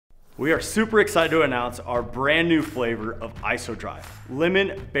We are super excited to announce our brand new flavor of IsoDrive,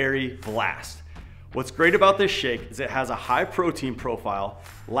 Lemon Berry Blast. What's great about this shake is it has a high protein profile,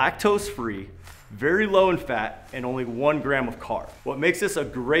 lactose-free, very low in fat, and only 1 gram of carb. What makes this a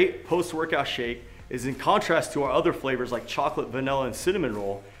great post-workout shake is, in contrast to our other flavors like chocolate, vanilla, and cinnamon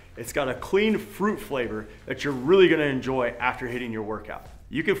roll, it's got a clean fruit flavor that you're really gonna enjoy after hitting your workout.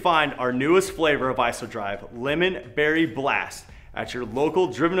 You can find our newest flavor of IsoDrive, Lemon Berry Blast, at your local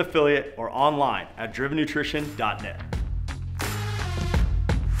Driven affiliate or online at drivennutrition.net.